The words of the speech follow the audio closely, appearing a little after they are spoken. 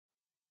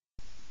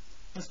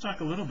Let's talk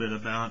a little bit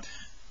about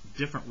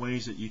different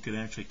ways that you could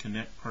actually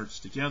connect parts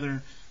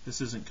together. This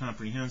isn't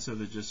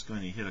comprehensive, it's just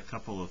going to hit a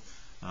couple of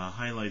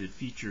highlighted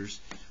features,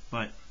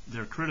 but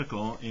they're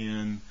critical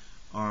in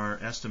our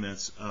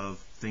estimates of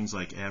things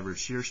like average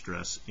shear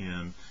stress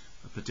in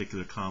a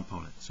particular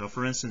component. So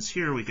for instance,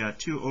 here we got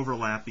two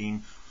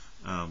overlapping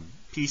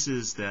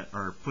pieces that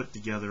are put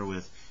together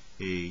with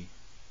a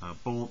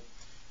bolt.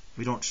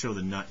 We don't show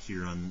the nut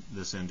here on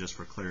this end just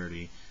for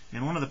clarity.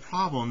 And one of the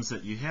problems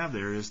that you have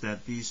there is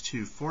that these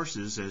two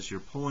forces, as you're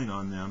pulling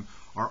on them,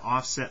 are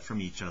offset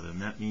from each other.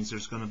 And that means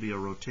there's going to be a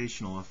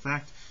rotational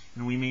effect,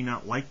 and we may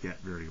not like that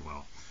very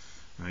well.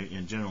 Right?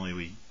 And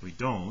generally we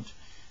don't.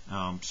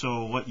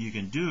 So what you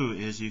can do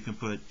is you can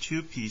put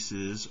two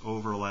pieces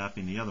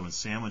overlapping the other one,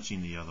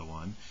 sandwiching the other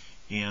one.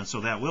 And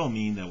so that will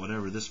mean that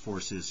whatever this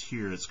force is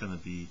here, it's going to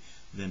be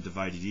then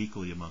divided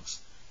equally amongst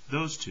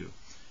those two.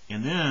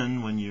 And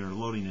then when you're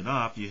loading it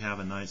up, you have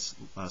a nice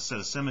set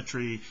of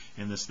symmetry,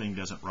 and this thing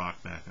doesn't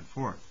rock back and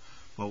forth.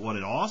 But what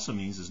it also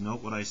means is,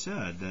 note what I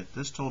said, that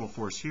this total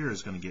force here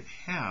is going to get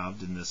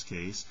halved in this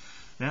case.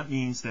 That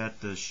means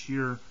that the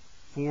shear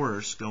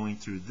force going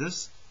through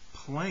this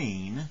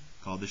plane,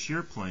 called the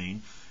shear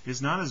plane,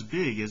 is not as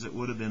big as it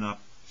would have been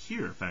up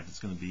here. In fact, it's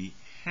going to be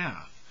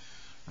half.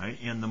 Right?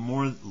 And the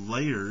more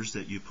layers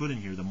that you put in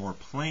here, the more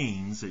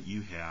planes that you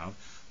have,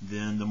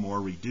 then the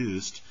more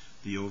reduced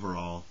the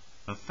overall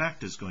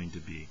effect is going to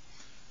be.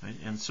 Right?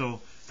 And so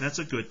that's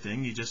a good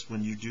thing. You just,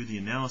 when you do the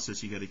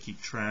analysis, you got to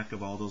keep track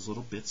of all those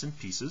little bits and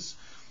pieces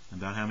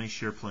about how many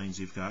shear planes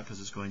you've got,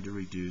 because it's going to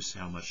reduce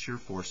how much shear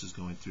force is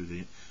going through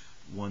the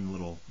one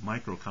little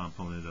micro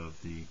component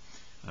of the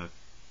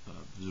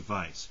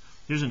device.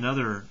 Here's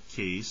another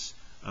case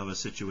of a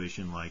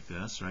situation like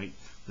this. Right?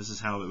 This is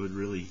how it would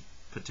really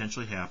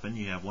potentially happen.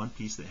 You have one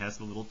piece that has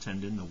the little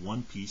tendon, the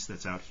one piece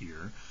that's out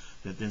here,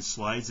 that then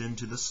slides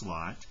into the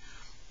slot,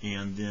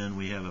 and then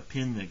we have a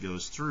pin that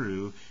goes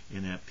through,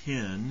 and that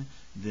pin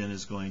then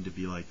is going to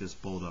be like this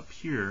bolt up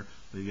here.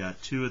 We've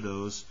got two of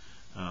those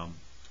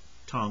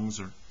tongues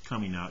are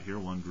coming out here,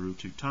 one groove,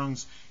 two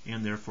tongues,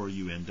 and therefore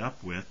you end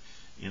up with,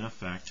 in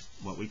effect,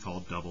 what we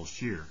call double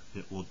shear.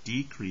 It will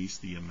decrease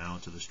the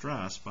amount of the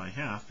stress by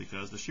half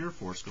because the shear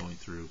force going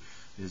through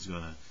is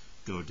going to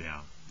go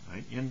down.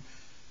 Right? And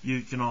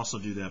you can also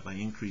do that by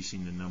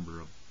increasing the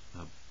number of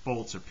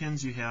bolts or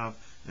pins you have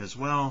as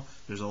well.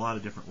 There's a lot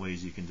of different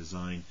ways you can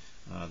design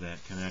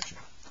that connection.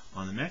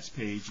 On the next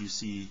page, you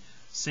see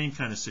same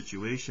kind of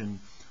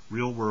situation,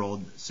 real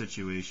world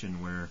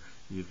situation, where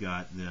you've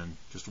got then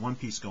just one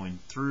piece going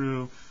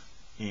through,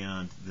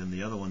 and then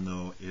the other one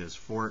though is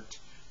forked,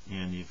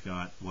 and you've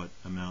got what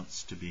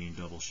amounts to being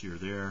double shear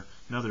there.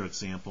 Another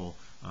example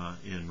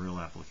in real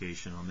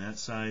application on that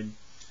side.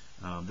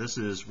 This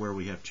is where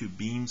we have two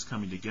beams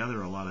coming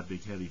together, a lot of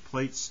big heavy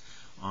plates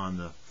on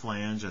the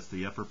flange, that's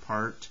the upper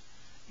part,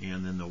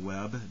 and then the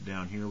web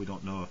down here. We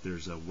don't know if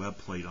there's a web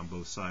plate on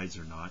both sides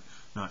or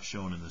not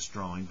shown in this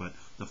drawing, but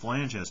the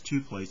flange has two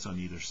plates on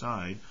either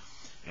side.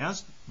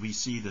 As we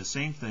see the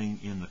same thing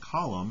in the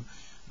column,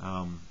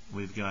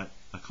 we've got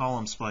a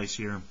column splice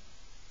here,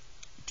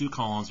 two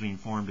columns being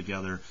formed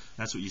together.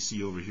 That's what you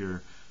see over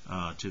here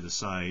to the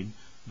side,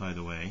 by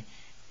the way.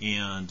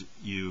 And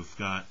you've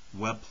got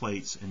web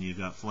plates and you've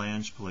got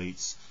flange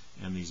plates,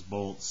 and these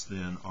bolts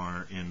then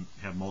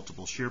have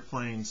multiple shear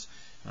planes.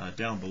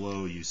 Down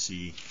below you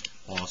see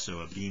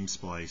also a beam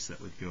splice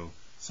that would go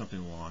something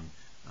along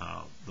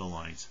the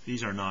lines.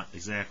 These are not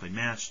exactly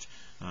matched.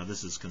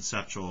 This is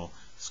conceptual,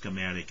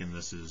 schematic, and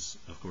this is,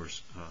 of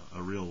course,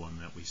 a real one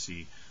that we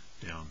see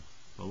down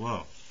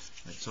below.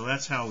 Right, so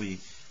that's how we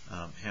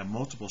have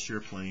multiple shear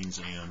planes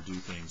and do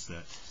things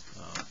that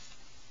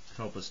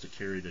help us to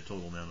carry the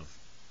total amount of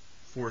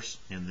force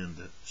and then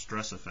the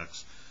stress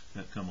effects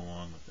that come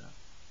along with that.